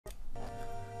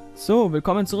So,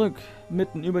 willkommen zurück,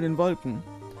 mitten über den Wolken.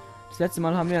 Das letzte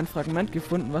Mal haben wir ein Fragment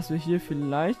gefunden, was wir hier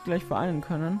vielleicht gleich vereinen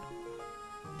können.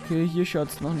 Okay, hier schaut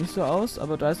es noch nicht so aus,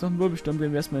 aber da ist noch ein Wirbelsturm,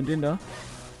 gehen wir erstmal in den da.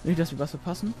 Nicht, dass wir was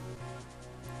verpassen.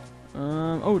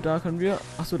 Oh, da können wir...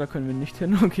 Achso, da können wir nicht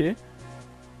hin, okay.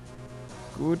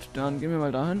 Gut, dann gehen wir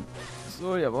mal dahin.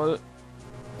 So, jawohl.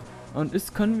 Und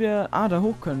können wir... Ah, da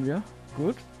hoch können wir.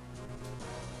 Gut.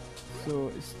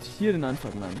 So, ist hier denn ein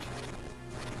Fragment?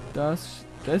 Da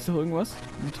ist doch irgendwas.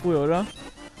 Eine Truhe, oder?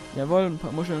 Jawohl, ein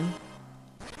paar Muscheln.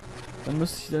 Dann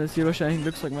ist hier wahrscheinlich ein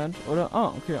Glücksfragment, oder?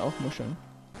 Ah, okay, auch Muscheln.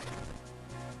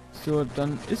 So,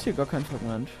 dann ist hier gar kein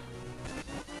Fragment.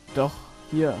 Doch,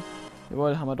 hier.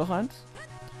 Jawohl, haben wir doch eins.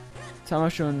 Jetzt haben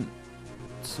wir schon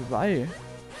zwei.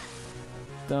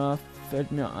 Da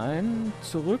fällt mir ein,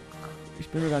 zurück. Ich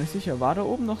bin mir gar nicht sicher. War da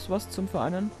oben noch was zum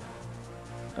Vereinen?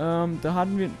 Da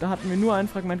hatten wir nur ein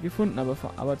Fragment gefunden,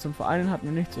 aber zum Vereinen hatten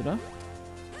wir nichts, oder?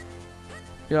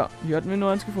 Ja, hier hatten wir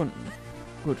nur eins gefunden.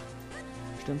 Gut.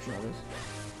 Stimmt schon alles.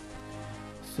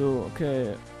 So,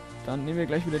 okay. Dann nehmen wir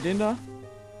gleich wieder den da.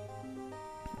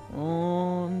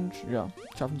 Und ja,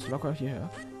 schaffen es locker hierher.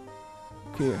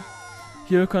 Okay.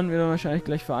 Hier können wir dann wahrscheinlich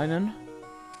gleich vereinen.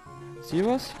 Ist hier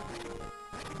was?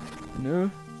 Nö.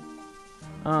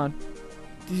 Ah,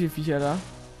 diese Viecher da.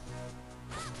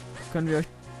 Können wir euch...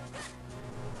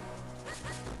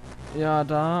 Ja,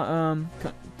 da,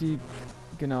 die...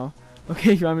 Genau.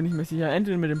 Okay, ich war mir nicht mehr sicher.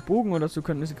 Entweder mit dem Bogen oder so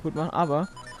könnten wir sie kaputt machen, aber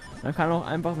man kann auch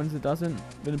einfach, wenn sie da sind,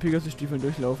 mit den Pegasus-Stiefeln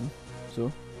durchlaufen.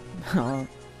 So.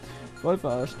 Voll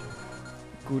verarscht.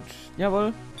 Gut.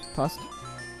 Jawohl. Passt.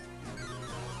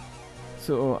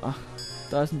 So, ach.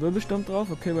 Da ist ein Wirbelsturm drauf.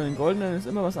 Okay, bei den goldenen ist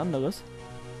immer was anderes.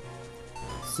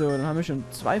 So, dann haben wir schon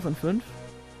 2 von 5.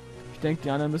 Ich denke,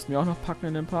 die anderen müssten wir auch noch packen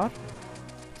in den Part.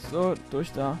 So,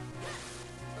 durch da.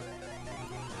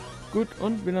 Gut,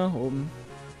 und wieder nach oben.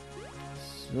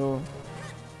 So.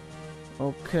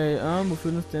 Okay, wo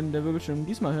führt uns denn der Wirbelsturm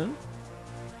diesmal hin?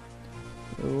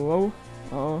 Wow.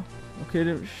 Oh.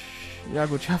 Okay, ja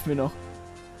gut, schaffen wir noch.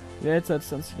 Wäre jetzt halt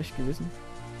sonst schlecht gewesen.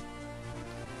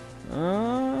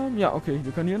 Ja, okay,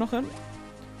 wir können hier noch hin.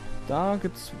 Da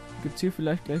gibt's hier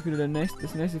vielleicht gleich wieder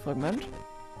das nächste Fragment.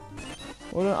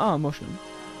 Oder, Muscheln.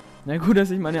 Na gut,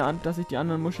 dass ich die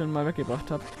anderen Muscheln mal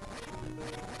weggebracht habe.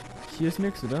 Hier ist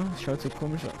nichts, oder? Das schaut so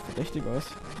komisch, verdächtig aus.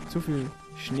 Zu viel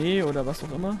Schnee oder was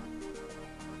auch immer.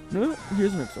 Nö, hier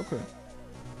ist nichts, okay.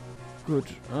 Gut,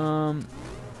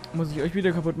 muss ich euch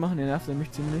wieder kaputt machen? Ihr nervt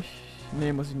mich ziemlich.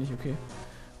 Nee, muss ich nicht, okay.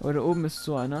 Aber da oben ist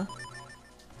so einer.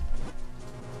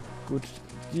 Gut.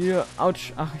 Hier,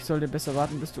 ouch. Ach, ich sollte besser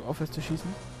warten, bis du aufhörst zu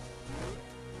schießen.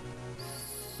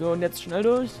 So, und jetzt schnell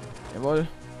durch. Jawohl.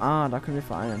 Da können wir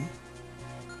vereinen.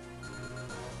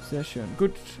 Sehr schön.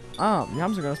 Gut. Wir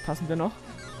haben sogar das Passende noch.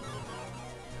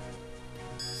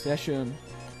 Sehr schön.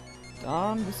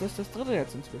 Dann ist das dritte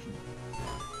jetzt inzwischen.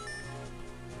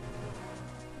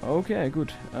 Okay,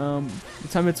 gut.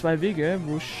 Jetzt haben wir 2 Wege.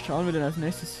 Wo schauen wir denn als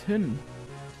nächstes hin?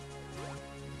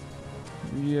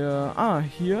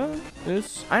 Hier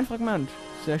ist ein Fragment.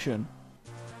 Sehr schön.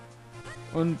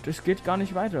 Und es geht gar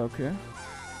nicht weiter, okay.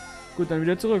 Gut, dann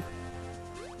wieder zurück.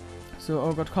 So,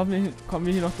 oh Gott, kommen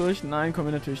wir hier noch durch? Nein, kommen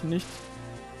wir natürlich nicht.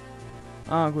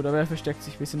 Gut, aber er versteckt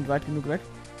sich. Wir sind weit genug weg.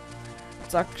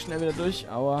 Zack, schnell wieder durch.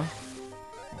 Aua.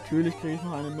 Natürlich kriege ich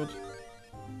noch eine mit.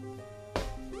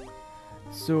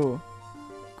 So.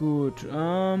 Gut.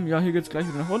 Ja, hier geht's gleich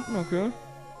wieder nach unten, okay.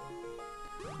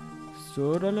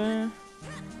 So, dale.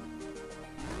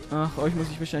 Ach, euch muss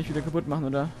ich wahrscheinlich wieder kaputt machen,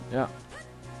 oder? Ja.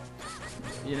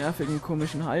 Die nervigen,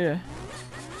 komischen Haie.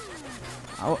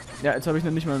 Au. Ja, jetzt habe ich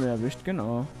noch nicht mal mehr erwischt.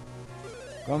 Genau.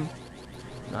 Komm.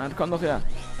 Nein, komm doch her.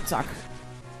 Zack.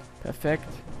 Perfekt.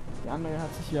 Der andere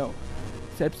hat sich hier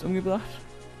selbst umgebracht.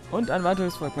 Und ein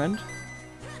weiteres Fragment.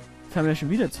 Jetzt haben wir schon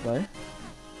wieder 2.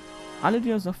 Alle,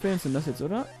 die uns noch fehlen, sind das jetzt,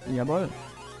 oder? Jawohl.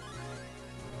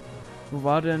 Wo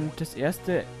war denn das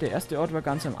erste? Der erste Ort war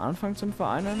ganz am Anfang zum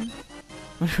Vereinen.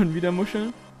 Und schon wieder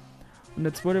Muscheln. Und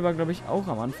der zweite war, glaube ich, auch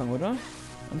am Anfang, oder?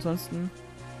 Ansonsten...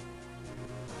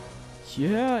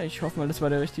 Hierher. Ich hoffe mal, das war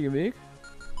der richtige Weg.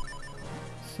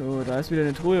 So, da ist wieder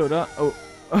eine Truhe, oder? Oh,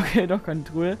 okay, doch keine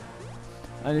Truhe.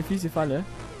 Eine fiese Falle.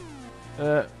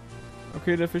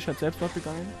 Okay, der Fisch hat Selbstmord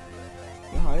begangen.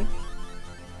 Ja, hi.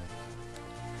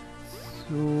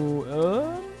 So,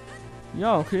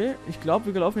 ja, okay. Ich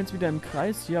glaube, wir laufen jetzt wieder im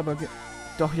Kreis hier, aber...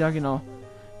 Doch, ja, genau.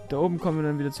 Da oben kommen wir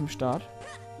dann wieder zum Start.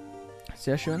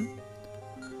 Sehr schön.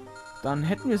 Dann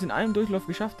hätten wir es in einem Durchlauf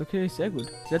geschafft. Okay, sehr gut.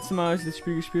 Das letzte Mal, als ich das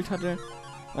Spiel gespielt hatte,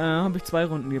 habe ich 2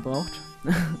 Runden gebraucht.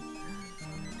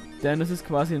 Denn das ist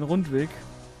quasi ein Rundweg.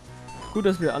 Gut,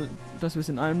 dass wir es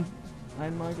in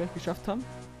einmal gleich geschafft haben.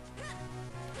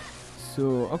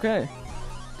 So, okay.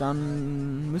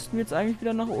 Dann müssten wir jetzt eigentlich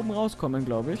wieder nach oben rauskommen,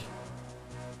 glaube ich.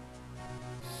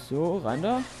 So, rein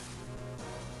da.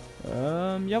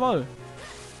 Jawohl.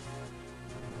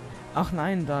 Ach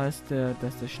nein, da ist der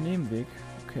Schnee im Weg.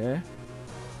 Okay.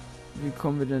 Wie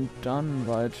kommen wir denn dann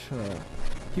weiter?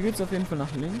 Hier geht es auf jeden Fall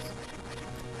nach links.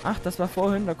 Ach, das war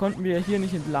vorhin. Da konnten wir hier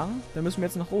nicht entlang. Da müssen wir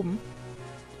jetzt nach oben.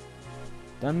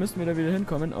 Dann müssen wir da wieder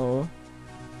hinkommen. Oh.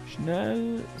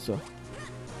 Schnell. So.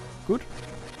 Gut.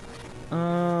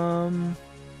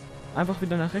 Einfach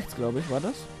wieder nach rechts, glaube ich, war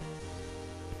das?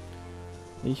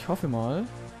 Ich hoffe mal.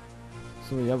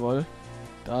 So, jawohl.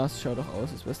 Das schaut doch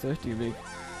aus, als wäre es der richtige Weg.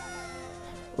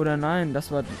 Oder nein, das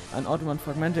war ein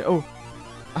Autobahn-Fragmente. Oh.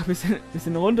 Ach, wir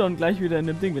sind runter und gleich wieder in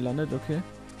dem Ding gelandet, okay.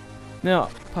 Naja,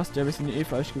 passt ja, wir sind eh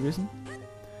falsch gewesen.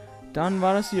 Dann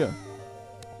war das hier.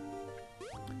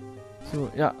 So,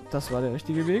 ja, das war der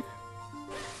richtige Weg.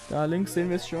 Da links sehen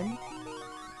wir es schon.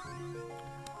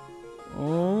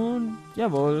 Und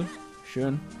jawohl.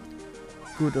 Schön.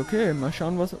 Gut, okay. Mal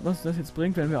schauen, was das jetzt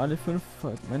bringt, wenn wir alle 5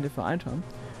 Fragmente vereint haben.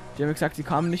 Die haben gesagt, sie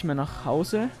kamen nicht mehr nach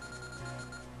Hause.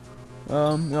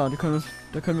 Ja, da können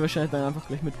wir wahrscheinlich dann einfach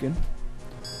gleich mitgehen.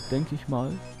 Denke ich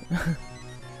mal.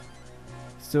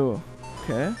 So,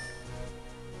 okay.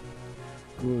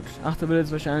 Gut. Ach, da wird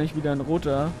jetzt wahrscheinlich wieder ein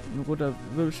roter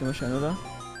Wirbelsturm erscheinen, oder?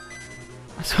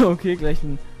 Achso, okay, gleich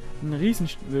ein riesen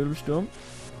Wirbelsturm.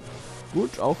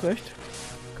 Gut, auch recht.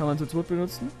 Kann man zu zweit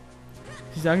benutzen.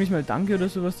 Sie sagen nicht mal Danke oder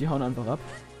sowas, die hauen einfach ab.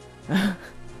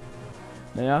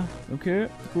 Naja, okay,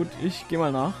 gut, ich gehe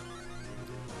mal nach.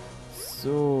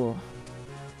 So.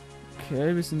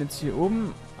 Okay, wir sind jetzt hier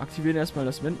oben. Aktivieren erstmal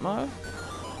das Windmal.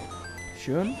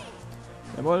 Schön.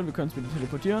 Jawohl, wir können es wieder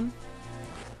teleportieren.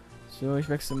 So, ich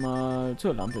wechsle mal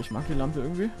zur Lampe. Ich mag die Lampe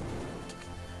irgendwie.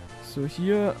 So,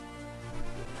 hier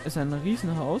ist ein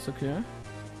Riesenhaus, okay.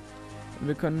 Und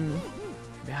wir können...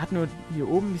 Wer hat nur hier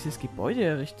oben dieses Gebäude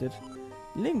errichtet?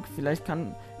 Link, vielleicht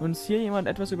kann uns hier jemand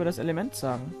etwas über das Element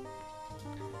sagen.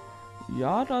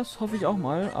 Ja, das hoffe ich auch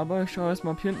mal. Aber ich schaue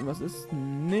erstmal, ob hier hinten was ist.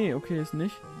 Nee, okay, ist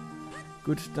nicht.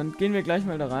 Gut, dann gehen wir gleich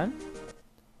mal da rein.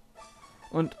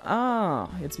 Und,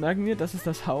 jetzt merken wir, das ist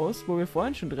das Haus, wo wir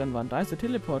vorhin schon drin waren. Da ist der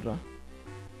Teleporter.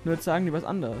 Nur jetzt sagen die was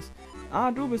anderes. Ah,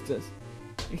 du bist es.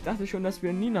 Ich dachte schon, dass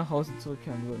wir nie nach Hause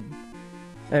zurückkehren würden.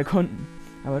 Konnten.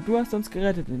 Aber du hast uns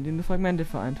gerettet, indem du Fragmente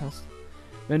vereint hast.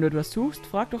 Wenn du etwas suchst,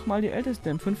 frag doch mal die Älteste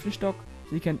im 5. Stock.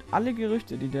 Sie kennt alle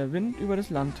Gerüchte, die der Wind über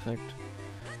das Land trägt.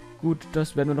 Gut,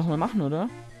 das werden wir doch mal machen, oder?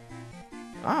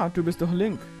 Ah, du bist doch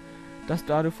Link.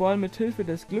 Da du vorhin mit Hilfe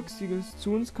des Glückssiegels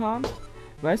zu uns kamst,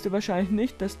 weißt du wahrscheinlich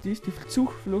nicht, dass dies die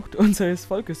Zuflucht unseres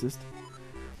Volkes ist.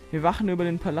 Wir wachen über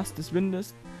den Palast des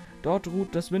Windes. Dort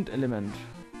ruht das Windelement.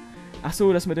 Ach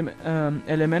so, das mit dem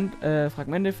Element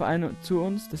Fragmente vereinen zu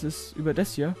uns, das ist über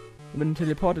das hier, über den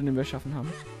Teleporter, den wir erschaffen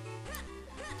haben.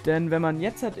 Denn wenn man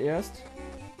jetzt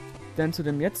denn zu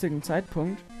dem jetzigen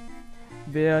Zeitpunkt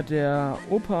wäre der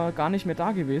Opa gar nicht mehr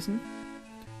da gewesen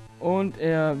und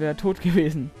er wäre tot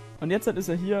gewesen. Und jetzt ist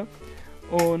er hier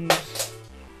und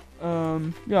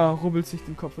ja, rubbelt sich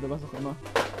den Kopf oder was auch immer.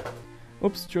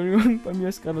 Ups, Entschuldigung, bei mir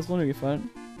ist gerade was runtergefallen.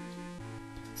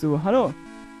 So, hallo.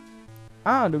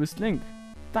 Ah, du bist Link.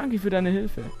 Danke für deine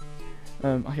Hilfe.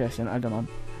 Ach ja, ist ja ein alter Mann.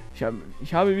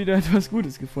 Ich habe wieder etwas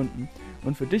Gutes gefunden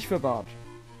und für dich verwahrt.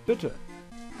 Bitte.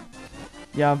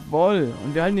 Jawohl,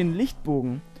 und wir halten den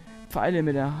Lichtbogen. Pfeile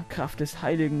mit der Kraft des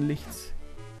heiligen Lichts.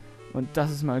 Und das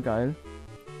ist mal geil.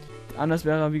 Anders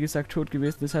wäre er, wie gesagt, tot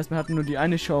gewesen. Das heißt, wir hatten nur die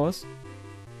eine Chance.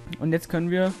 Und jetzt können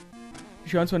wir... Die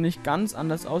schauen zwar nicht ganz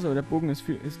anders aus, aber der Bogen ist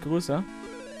größer.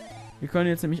 Wir können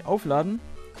jetzt nämlich aufladen.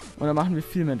 Und dann machen wir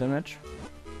viel mehr Damage.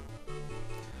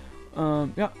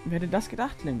 Ja, wer hätte das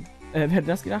gedacht, Link? Wer hätte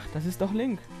das gedacht? Das ist doch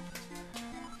Link.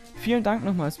 Vielen Dank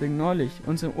nochmals wegen neulich.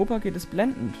 Unserem Opa geht es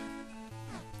blendend.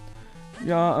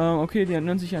 Ja, okay, die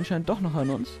erinnern sich anscheinend doch noch an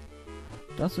uns.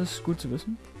 Das ist gut zu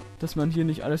wissen. Dass man hier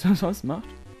nicht alles umsonst macht.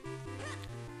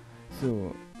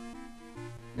 So.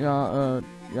 Ja,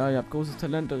 ja, ihr habt großes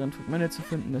Talent darin, Fragmente zu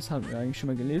finden. Das haben wir eigentlich schon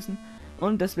mal gelesen.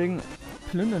 Und deswegen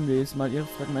plündern wir jetzt mal ihre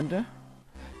Fragmente.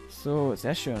 So,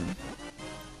 sehr schön.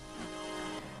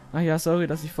 Ach ja, sorry,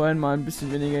 dass ich vorhin mal ein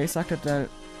bisschen weniger gesagt hatte.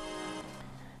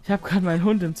 Ich habe gerade meinen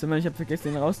Hund im Zimmer. Ich habe vergessen,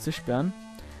 ihn rauszusperren.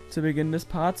 Zu Beginn des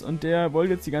Parts. Und der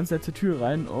wollte jetzt die ganze Zeit zur Tür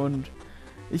rein. Und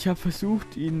ich habe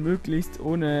versucht, ihn möglichst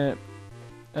so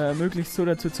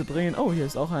dazu zu bringen. Oh, hier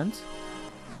ist auch eins.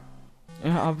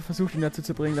 Ja, habe versucht, ihn dazu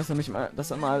zu bringen,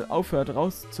 dass er mal aufhört,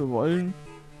 raus zu wollen.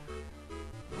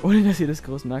 Ohne dass ihr das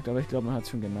groß merkt, aber ich glaube, man hat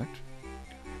es schon gemerkt.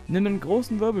 Nimm einen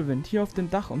großen Wirbelwind hier auf dem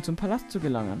Dach, um zum Palast zu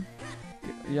gelangen.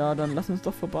 Ja, dann lass uns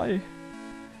doch vorbei.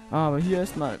 Aber hier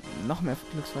ist mal noch mehr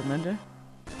Glücksfragmente.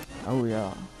 Oh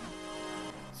ja.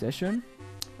 Sehr schön.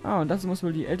 Ah, und das muss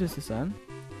wohl die älteste sein.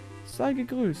 Sei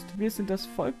gegrüßt, wir sind das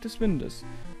Volk des Windes.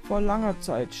 Vor langer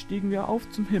Zeit stiegen wir auf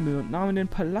zum Himmel und nahmen den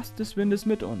Palast des Windes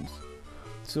mit uns.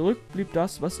 Zurück blieb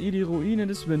das, was ihr die Ruine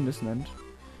des Windes nennt.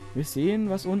 Wir sehen,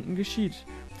 was unten geschieht,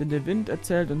 denn der Wind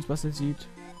erzählt uns, was er sieht.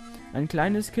 Ein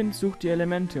kleines Kind sucht die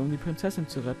Elemente, um die Prinzessin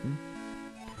zu retten.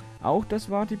 Auch das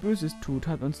Vati Böses tut,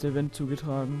 hat uns der Wind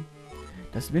zugetragen.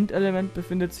 Das Windelement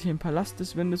befindet sich im Palast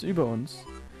des Windes über uns.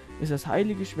 Ist das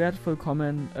heilige Schwert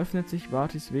vollkommen, öffnet sich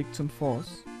Vatis Weg zum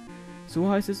Force. So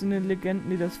heißt es in den Legenden,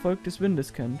 die das Volk des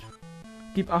Windes kennt.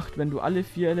 Gib Acht, wenn du alle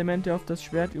 4 Elemente auf das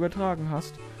Schwert übertragen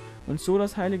hast und so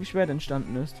das heilige Schwert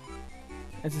entstanden ist.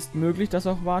 Es ist möglich, dass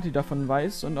auch Vati davon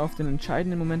weiß und auf den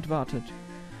entscheidenden Moment wartet.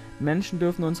 Menschen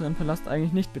dürfen unseren Palast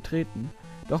eigentlich nicht betreten,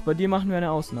 doch bei dir machen wir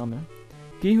eine Ausnahme.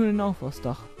 Geh nun hinauf aufs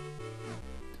Dach.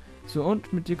 So,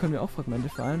 und mit dir können wir auch Fragmente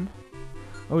vereinen.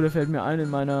 Oh, da fällt mir ein, in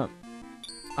meiner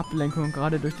Ablenkung,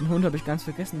 gerade durch den Hund, habe ich ganz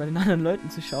vergessen, bei den anderen Leuten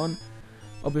zu schauen,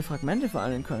 ob wir Fragmente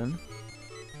vereinen können.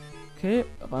 Okay,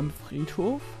 beim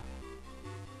Friedhof.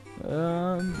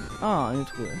 Eine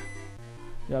Truhe.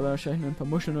 Ja, aber wahrscheinlich nur ein paar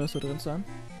Muscheln oder so drin sein.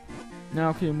 Ja,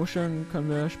 okay, Muscheln können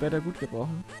wir später gut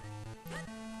gebrauchen.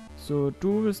 So,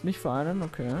 du willst nicht vereinen,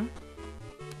 okay.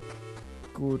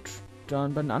 Gut,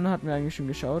 dann bei den anderen hatten wir eigentlich schon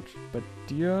geschaut. Bei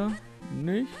dir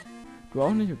nicht. Du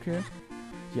auch nicht, okay.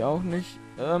 Hier auch nicht.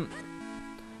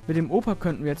 Mit dem Opa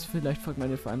könnten wir jetzt vielleicht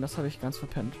Fragmente vereinen, das habe ich ganz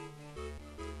verpennt.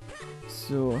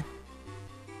 So.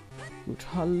 Gut,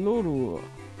 hallo du.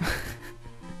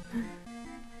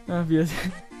 Ach,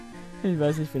 ich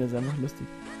weiß nicht, ich finde das einfach lustig.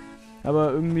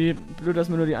 Aber irgendwie blöd, dass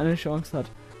man nur die eine Chance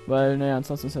hat. Weil, naja,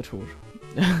 ansonsten ist er tot.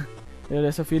 Ja, der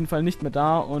ist auf jeden Fall nicht mehr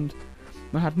da und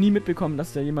man hat nie mitbekommen,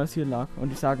 dass der jemals hier lag. Und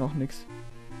die sagen auch nichts.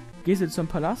 Gehst du zum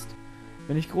Palast?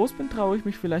 Wenn ich groß bin, traue ich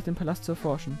mich vielleicht, den Palast zu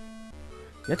erforschen.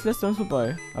 Jetzt lässt er uns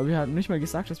vorbei. Aber wir hatten nicht mal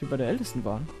gesagt, dass wir bei der Ältesten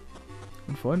waren.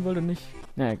 Und vorhin wollte er nicht.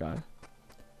 Na, egal.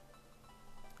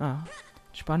 Ah,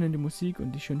 spannende Musik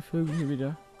und die schönen Vögel hier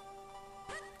wieder.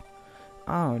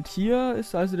 Ah, und hier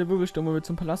ist also der Wirbelsturm, wo wir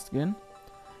zum Palast gehen.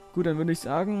 Gut, dann würde ich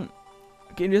sagen,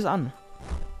 gehen wir es an.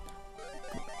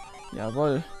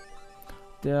 Jawohl.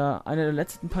 Einer der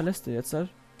letzten Paläste jetzt halt.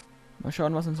 Mal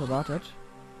schauen, was uns erwartet.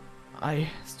 Ei,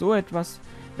 so etwas.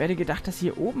 Wer hätte gedacht, dass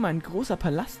hier oben ein großer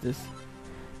Palast ist?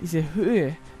 Diese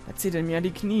Höhe, da zittern mir ja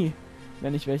die Knie,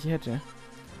 wenn ich welche hätte.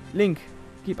 Link,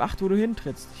 gib Acht, wo du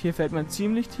hintrittst. Hier fällt man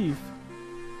ziemlich tief.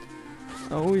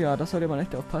 Oh ja, das sollte man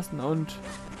echt aufpassen. Und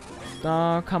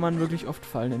da kann man wirklich oft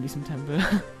fallen in diesem Tempel.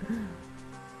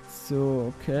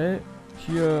 So, okay.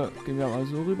 Hier gehen wir mal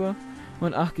so rüber.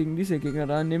 Und ach, gegen diese Gegner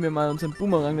da nehmen wir mal unseren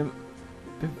Boomerang.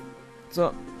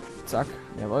 So, zack,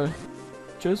 jawohl.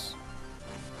 Tschüss.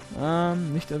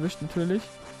 Nicht erwischt natürlich.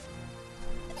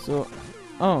 So.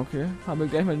 Ah, okay. Haben wir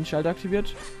gleich mal den Schalter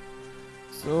aktiviert.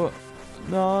 So.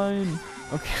 Nein.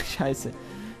 Okay, scheiße.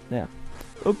 Naja.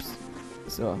 Ups.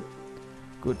 So.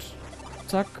 Gut.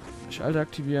 Zack. Schalter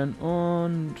aktivieren.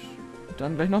 Und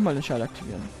dann gleich nochmal den Schalter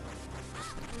aktivieren.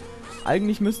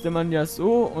 Eigentlich müsste man ja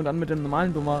so und dann mit dem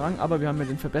normalen Boomerang, aber wir haben ja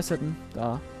den verbesserten.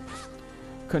 Da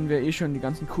können wir eh schon die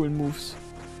ganzen coolen Moves.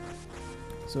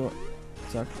 So.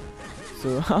 Zack.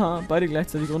 So, haha, beide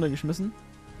gleichzeitig runtergeschmissen.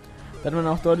 Da hat man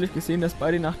auch deutlich gesehen, dass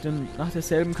beide nach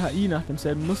derselben KI, nach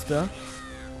demselben Muster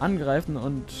angreifen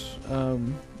und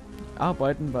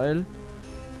arbeiten, weil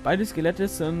beide Skelette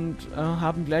sind,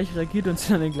 haben gleich reagiert und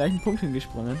sind an den gleichen Punkt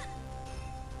hingesprungen.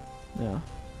 Ja.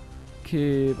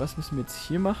 Okay, was müssen wir jetzt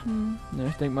hier machen? Ja,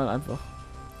 ich denke mal einfach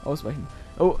ausweichen.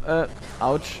 Oh,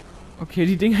 ouch. Okay,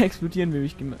 die Dinger explodieren,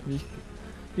 wie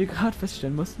wir gerade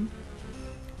feststellen mussten.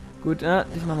 Gut,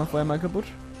 dich machen wir vorher mal kaputt.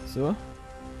 So.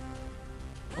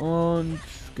 Und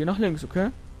geh nach links,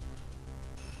 okay?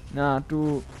 Na,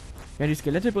 du... Ja, die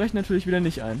Skelette brechen natürlich wieder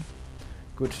nicht ein.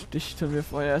 Gut, dich tun wir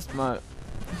vorher erstmal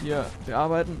hier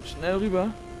bearbeiten. Schnell rüber.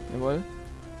 Jawohl.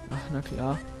 Ach, na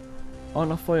klar. Auch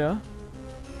noch Feuer.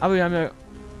 Aber die haben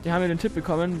ja den Tipp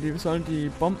bekommen, die sollen die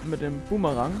Bomben mit dem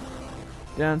Boomerang,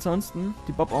 der ansonsten,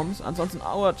 die Bob-Oms, ansonsten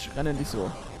rennen die so.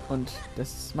 Und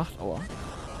das macht Aua.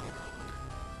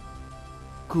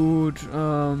 Gut,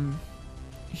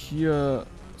 hier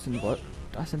sind Wolken.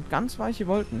 Das sind ganz weiche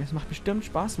Wolken. Es macht bestimmt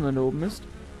Spaß, wenn man da oben ist.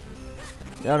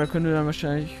 Ja, da könnt ihr dann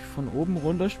wahrscheinlich von oben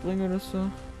runterspringen oder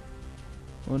so.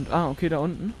 Und, okay, da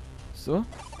unten. So.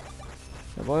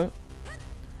 Jawohl.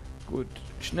 Gut,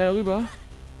 schnell rüber.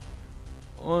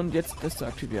 Und jetzt das zu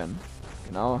aktivieren.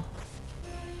 Genau.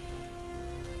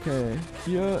 Okay,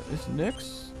 hier ist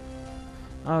nix.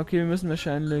 Okay, wir müssen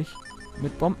wahrscheinlich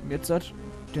mit Bomben jetzt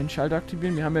den Schalter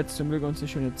aktivieren. Wir haben jetzt zum Glück unsere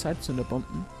schöne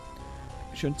Zeitzünderbomben.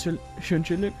 Schön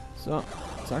chillig. So,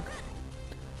 Zack.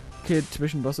 Okay,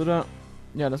 Zwischenboss, oder?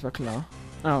 Ja, das war klar.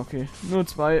 Ah, okay. Nur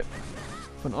 2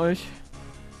 von euch.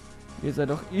 Ihr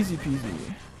seid doch easy peasy.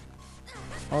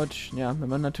 Autsch. Ja, wenn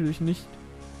man natürlich in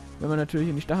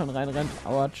die Stacheln reinrennt.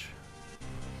 Autsch.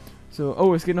 So,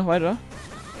 oh, es geht noch weiter.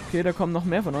 Okay, da kommen noch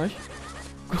mehr von euch.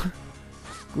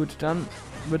 Gut, dann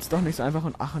wird es doch nicht so einfach.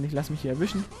 Und ach, und ich lasse mich hier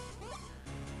erwischen.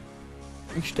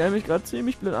 Ich stelle mich gerade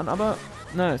ziemlich blöd an, aber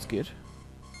na, es geht.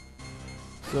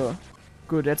 So,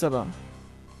 gut, jetzt aber.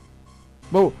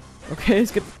 Wow, okay,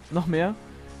 es gibt noch mehr.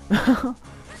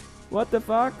 What the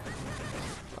fuck?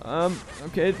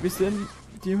 Okay,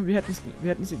 wir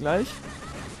hätten sie gleich.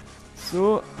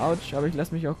 So, ouch, aber ich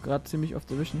lasse mich auch gerade ziemlich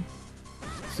oft erwischen.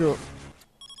 So,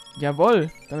 jawohl,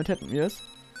 damit hätten wir es.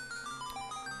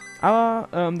 Aber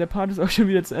der Part ist auch schon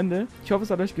wieder zu Ende. Ich hoffe,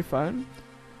 es hat euch gefallen.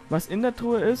 Was in der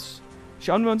Truhe ist,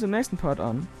 schauen wir uns im nächsten Part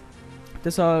an.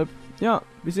 Deshalb, ja,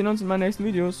 wir sehen uns in meinen nächsten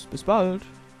Videos. Bis bald.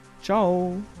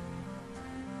 Ciao.